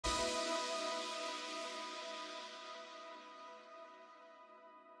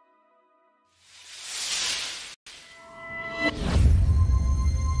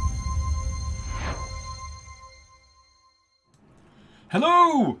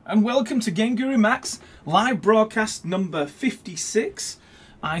Hello and welcome to GameGuru MAX live broadcast number 56,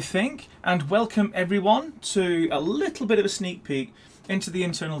 I think, and welcome everyone to a little bit of a sneak peek into the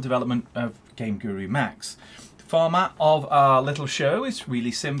internal development of GameGuru MAX. The format of our little show is really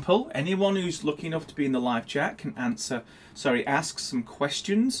simple. Anyone who's lucky enough to be in the live chat can ask some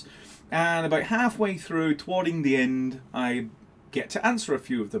questions, and about halfway through, towarding the end, I get to answer a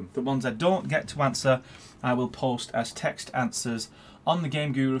few of them. The ones I don't get to answer, I will post as text answers on the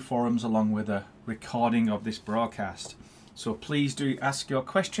GameGuru forums along with a recording of this broadcast. So please do ask your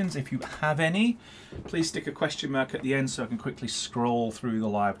questions if you have any. Please stick a question mark at the end so I can quickly scroll through the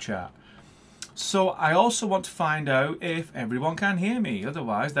live chat. So I also want to find out if everyone can hear me,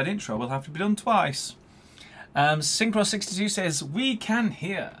 otherwise that intro will have to be done twice. Synchro62 says, we can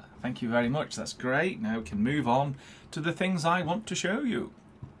hear. Thank you very much, that's great. Now we can move on to the things I want to show you.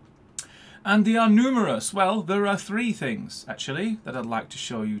 And they are numerous. Well, there are three things actually that I'd like to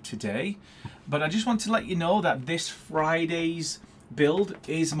show you today. But I just want to let you know that this Friday's build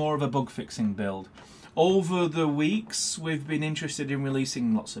is more of a bug fixing build. Over the weeks, we've been interested in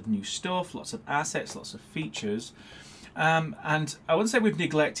releasing lots of new stuff, lots of assets, lots of features. And I wouldn't say we've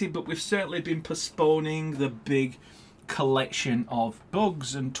neglected, but we've certainly been postponing the big collection of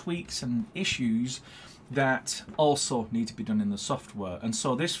bugs and tweaks and issues that also need to be done in the software. And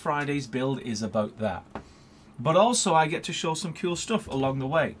so this Friday's build is about that. But also I get to show some cool stuff along the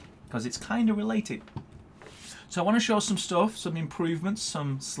way because it's kind of related. So I want to show some stuff, some improvements,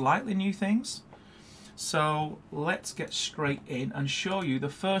 some slightly new things. So let's get straight in and show you the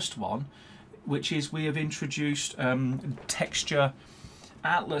first one, which is we have introduced texture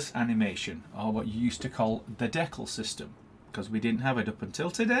atlas animation, or what you used to call the Decal system, because we didn't have it up until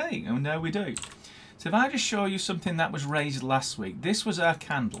today, and now we do. So if I just show you something that was raised last week, this was our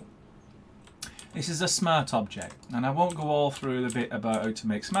candle. This is a smart object, and I won't go all through the bit about how to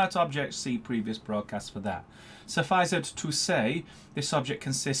make smart objects, see previous broadcasts for that. Suffice it to say, this object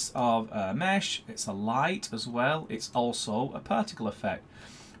consists of a mesh, it's a light as well, it's also a particle effect.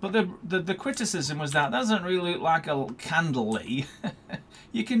 But the criticism was that doesn't really look like a candle.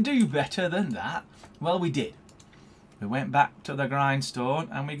 You can do better than that. Well, we did. We went back to the grindstone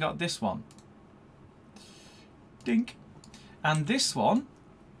and we got this one. Dink. And this one,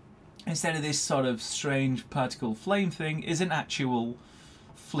 instead of this sort of strange particle flame thing, is an actual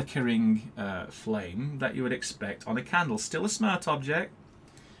flickering flame that you would expect on a candle. Still a smart object,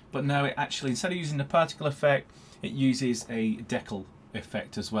 but now it actually, instead of using the particle effect, it uses a Decal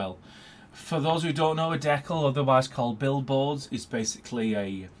effect as well. For those who don't know, a Decal, otherwise called billboards, is basically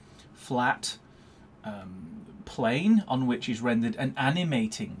a flat plane on which is rendered an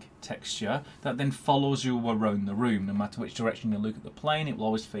animating texture that then follows you around the room. No matter which direction you look at the plane, it will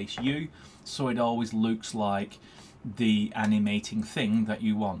always face you, so it always looks like the animating thing that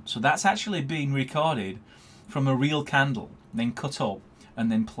you want. So that's actually being recorded from a real candle, then cut up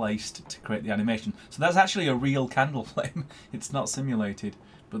and then placed to create the animation. So that's actually a real candle flame. It's not simulated,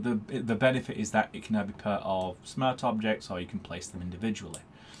 but the benefit is that it can now be part of smart objects, or you can place them individually.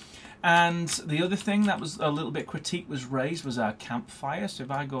 And the other thing that was a little bit critique was raised was our campfire. So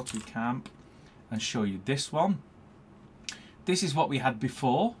if I go to camp and show you this one, this is what we had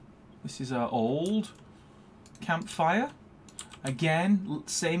before. This is our old campfire. Again,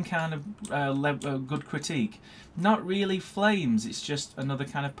 same kind of good critique. Not really flames, it's just another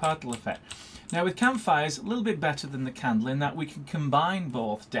kind of particle effect. Now with campfires, a little bit better than the candle in that we can combine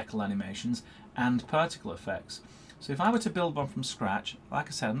both Decal animations and particle effects. So if I were to build one from scratch, like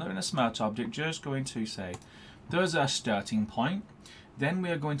I said, I'm not in a smart object, just going to say, there's our starting point. Then we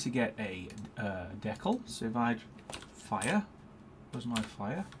are going to get a Decal. So if I fire, where's my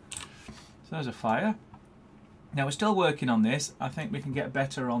fire? So there's a fire. Now we're still working on this. I think we can get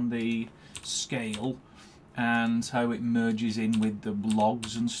better on the scale and how it merges in with the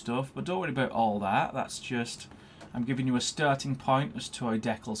logs and stuff, but don't worry about all that. That's just, I'm giving you a starting point as to how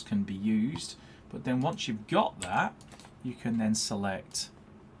decals can be used. But then once you've got that, you can then select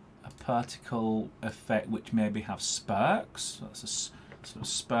a particle effect which maybe have sparks. So that's a sort of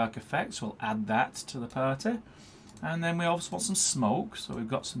spark effect, so we'll add that to the party. And then we also want some smoke, so we've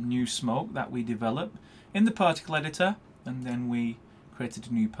got some new smoke that we developed in the particle editor, and then we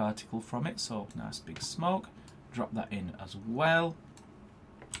created a new particle from it. So nice big smoke, drop that in as well,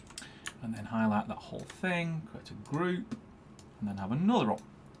 and then highlight that whole thing, create a group, and then have another one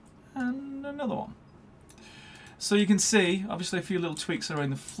and another one. So you can see obviously a few little tweaks around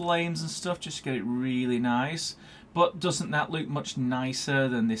the flames and stuff just to get it really nice. But doesn't that look much nicer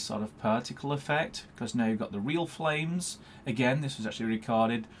than this sort of particle effect? Because now you've got the real flames. Again, this was actually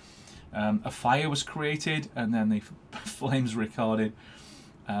recorded A fire was created and then the flames recorded.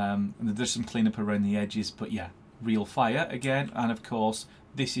 And there's some cleanup around the edges, but yeah, real fire again. And of course,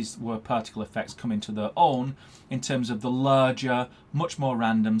 this is where particle effects come into their own in terms of the larger, much more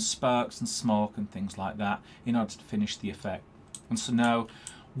random sparks and smoke and things like that in order to finish the effect. And so now,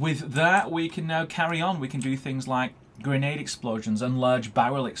 with that, we can now carry on. We can do things like grenade explosions and large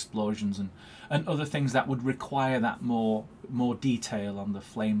barrel explosions and other things that would require that more detail on the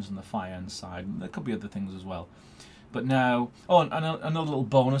flames and the fire inside. And there could be other things as well. But now, oh, and another little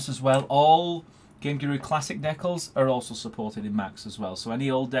bonus as well, all GameGuru Classic decals are also supported in Max as well. So any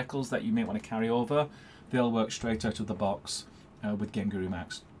old decals that you may want to carry over, they'll work straight out of the box with GameGuru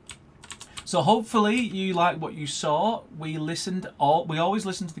MAX. So hopefully you like what you saw. We always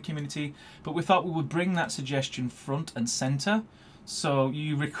listen to the community, but we thought we would bring that suggestion front and center. So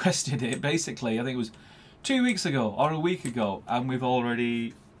you requested it basically, I think it was 2 weeks ago or a week ago, and we've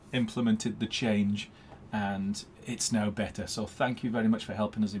already implemented the change and it's now better. So thank you very much for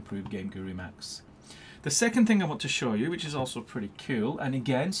helping us improve GameGuru MAX. The second thing I want to show you, which is also pretty cool, and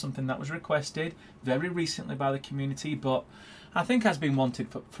again something that was requested very recently by the community, but I think has been wanted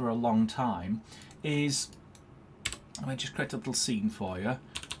for a long time, is, let me just create a little scene for you,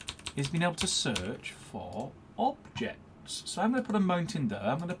 is being able to search for objects. So I'm going to put a mountain there,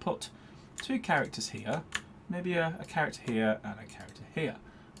 I'm going to put two characters here, maybe a character here and a character here.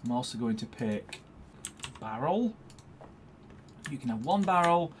 I'm also going to pick barrel. You can have one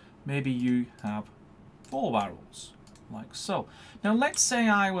barrel, maybe you have 4 barrels, like so. Now let's say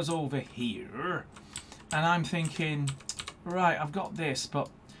I was over here and I'm thinking, right, I've got this, but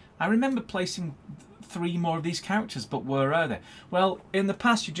I remember placing 3 more of these characters, but where are they? Well, in the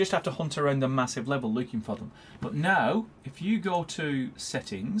past you just have to hunt around a massive level looking for them. But now, if you go to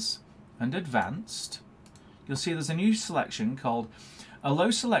Settings and Advanced, you'll see there's a new selection called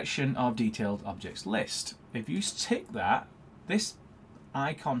Allow Selection of Detailed Objects List. If you tick that, this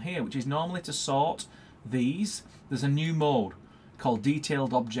icon here, which is normally to sort these, there's a new mode called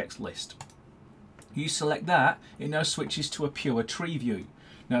Detailed Objects List. You select that, it now switches to a pure tree view.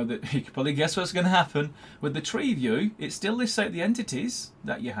 Now that you can probably guess what's going to happen with the tree view, it still lists out the entities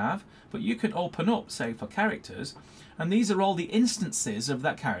that you have, but you can open up, say, for characters, and these are all the instances of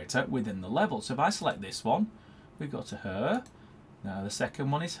that character within the level. So if I select this one, we go to her. Now the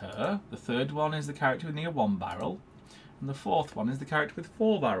second one is her, the third one is the character with near 1 barrel, and the fourth one is the character with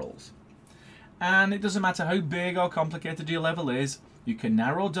 4 barrels. And it doesn't matter how big or complicated your level is, you can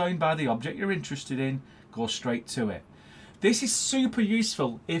narrow down by the object you're interested in, go straight to it. This is super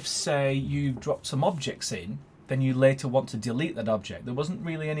useful if, say, you dropped some objects in, then you later want to delete that object. There wasn't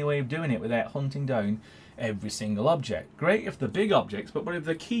really any way of doing it without hunting down every single object. Great if they're big objects, but what if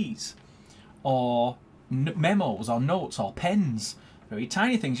they're keys or memos or notes or pens? Very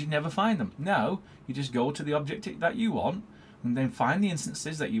tiny things, you'd never find them. Now, you just go to the object that you want and then find the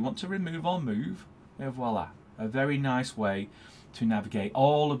instances that you want to remove or move, and voila. A very nice way to navigate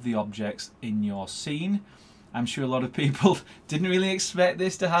all of the objects in your scene. I'm sure a lot of people didn't really expect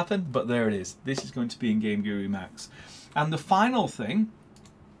this to happen, but there it is. This is going to be in GameGuru MAX. And the final thing,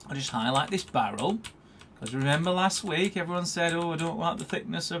 I'll just highlight this barrel, because remember last week everyone said, oh, I don't want the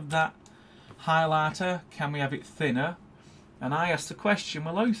thickness of that highlighter, can we have it thinner? And I asked the question,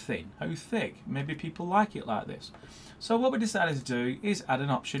 well, how thin, how thick? Maybe people like it like this. So what we decided to do is add an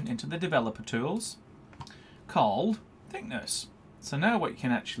option into the developer tools called thickness. So now what you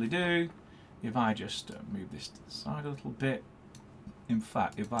can actually do, if I just move this to the side a little bit, in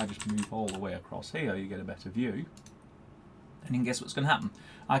fact, if I just move all the way across here, you get a better view. And then guess what's going to happen?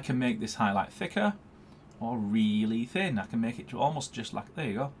 I can make this highlight thicker or really thin. I can make it to almost just like, there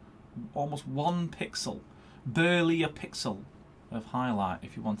you go, almost 1 pixel, barely a pixel of highlight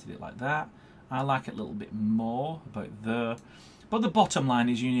if you wanted it like that. I like it a little bit more about there. But the bottom line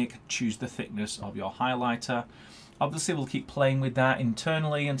is unique. Choose the thickness of your highlighter. Obviously we'll keep playing with that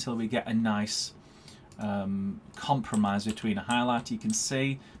internally until we get a nice compromise between a highlighter you can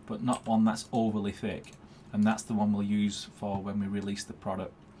see, but not one that's overly thick. And that's the one we'll use for when we release the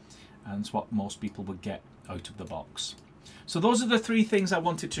product, and it's what most people would get out of the box. So those are the 3 things I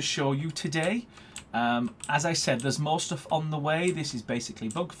wanted to show you today. As I said, there's more stuff on the way. This is basically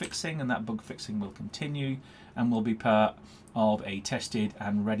bug fixing, and that bug fixing will continue and will be part of a tested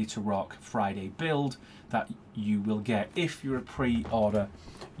and ready to rock Friday build that you will get if you're a pre-order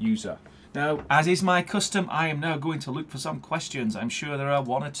user. Now, as is my custom, I am now going to look for some questions. I'm sure there are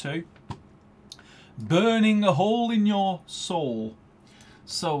 1 or 2. Burning a hole in your soul.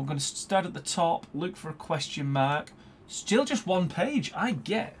 So I'm going to start at the top, look for a question mark. Still just 1 page. I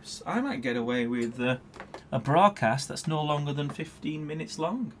guess I might get away with a broadcast that's no longer than 15 minutes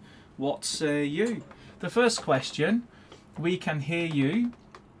long. What say you? The first question, we can hear you,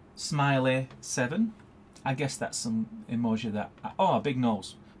 smiley 7. I guess that's some emoji that, oh, a big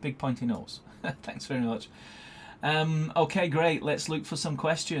nose, big pointy nose. Thanks very much. Okay, great, let's look for some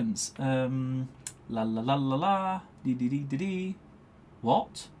questions. La la la la la, dee dee dee dee dee.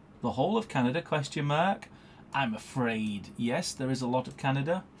 What? The whole of Canada, question mark? I'm afraid, yes, there is a lot of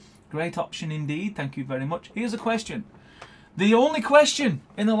Canada. Great option indeed, thank you very much. Here's a question. The only question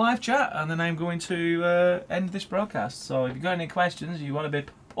in the live chat, and then I'm going to end this broadcast. So if you've got any questions, you want to be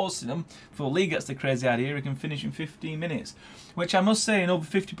posting them before Lee gets the crazy idea, we can finish in 15 minutes. Which I must say, in over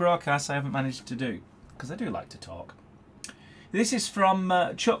 50 broadcasts, I haven't managed to do, because I do like to talk. This is from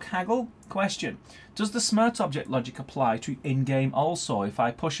Chuck Haggle. Question. Does the smart object logic apply to in-game also? If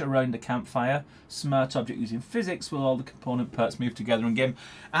I push around a campfire, smart object using physics, will all the component parts move together in game?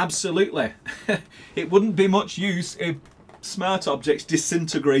 Absolutely. It wouldn't be much use if smart objects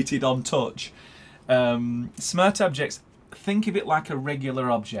disintegrated on touch. Smart objects, think of it like a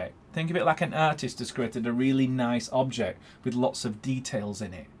regular object. Think of it like an artist has created a really nice object with lots of details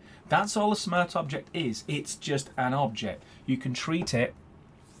in it. That's all a smart object is. It's just an object. You can treat it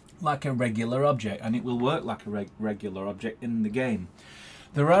like a regular object and it will work like a regular object in the game.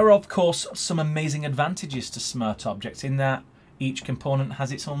 There are of course some amazing advantages to smart objects in that each component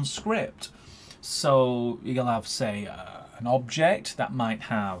has its own script. So you'll have, say, an object that might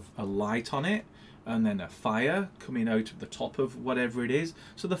have a light on it and then a fire coming out of the top of whatever it is.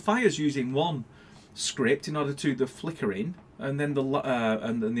 So the fire's using one script in order to do the flickering, and then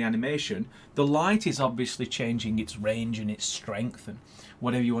the animation. The light is obviously changing its range and its strength and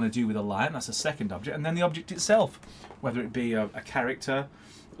whatever you want to do with the light, and that's a second object. And then the object itself, whether it be a character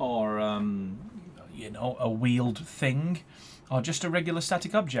or you know, a wheeled thing or just a regular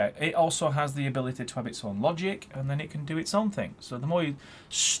static object. It also has the ability to have its own logic, and then it can do its own thing. So the more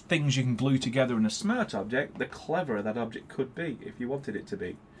things you can glue together in a smart object, the cleverer that object could be if you wanted it to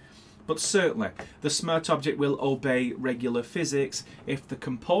be. But certainly, the smart object will obey regular physics if the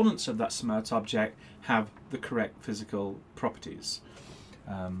components of that smart object have the correct physical properties.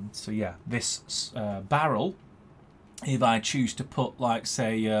 So yeah, this barrel, if I choose to put, like,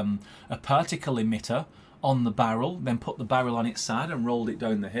 say, a particle emitter on the barrel, then put the barrel on its side and rolled it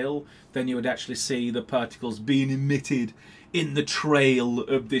down the hill, then you would actually see the particles being emitted in the trail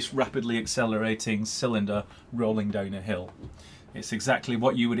of this rapidly accelerating cylinder rolling down a hill. It's exactly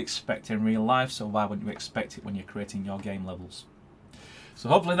what you would expect in real life, so why wouldn't you expect it when you're creating your game levels? So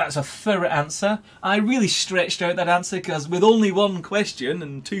hopefully that's a thorough answer. I really stretched out that answer because with only one question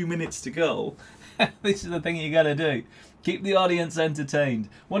and 2 minutes to go, this is the thing you gotta do. Keep the audience entertained.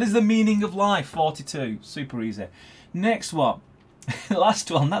 What is the meaning of life? 42. Super easy. Next one. Last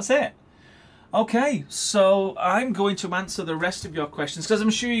one, that's it. Okay, so I'm going to answer the rest of your questions because I'm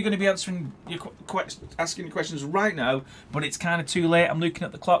sure you're going to be asking your questions right now, but it's kind of too late. I'm looking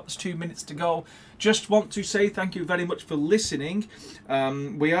at the clock, there's 2 minutes to go. Just want to say thank you very much for listening.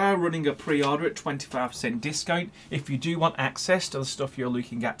 We are running a pre-order at 25% discount if you do want access to the stuff you're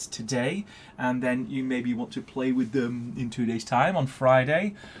looking at today, and then you maybe want to play with them in 2 days' time on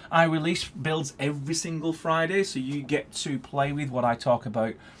Friday. I release builds every single Friday, so you get to play with what I talk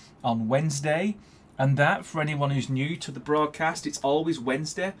about on Wednesday. And that, for anyone who's new to the broadcast, it's always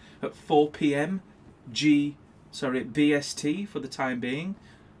Wednesday at 4 PM BST for the time being.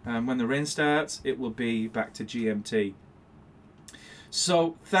 When the rain starts, it will be back to GMT.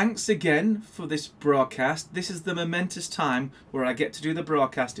 So thanks again for this broadcast. This is the momentous time where I get to do the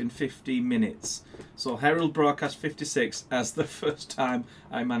broadcast in 15 minutes. So Herald Broadcast 56 as the first time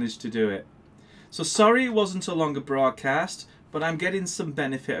I managed to do it. So sorry it wasn't a longer broadcast, but I'm getting some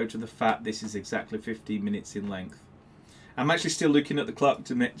benefit out of the fact this is exactly 15 minutes in length. I'm actually still looking at the clock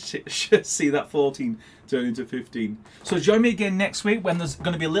to see that 14 turn into 15. So join me again next week when there's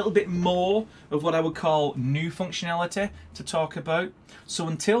going to be a little bit more of what I would call new functionality to talk about. So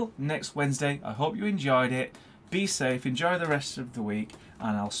until next Wednesday, I hope you enjoyed it. Be safe, enjoy the rest of the week,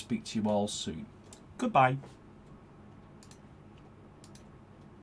 and I'll speak to you all soon. Goodbye.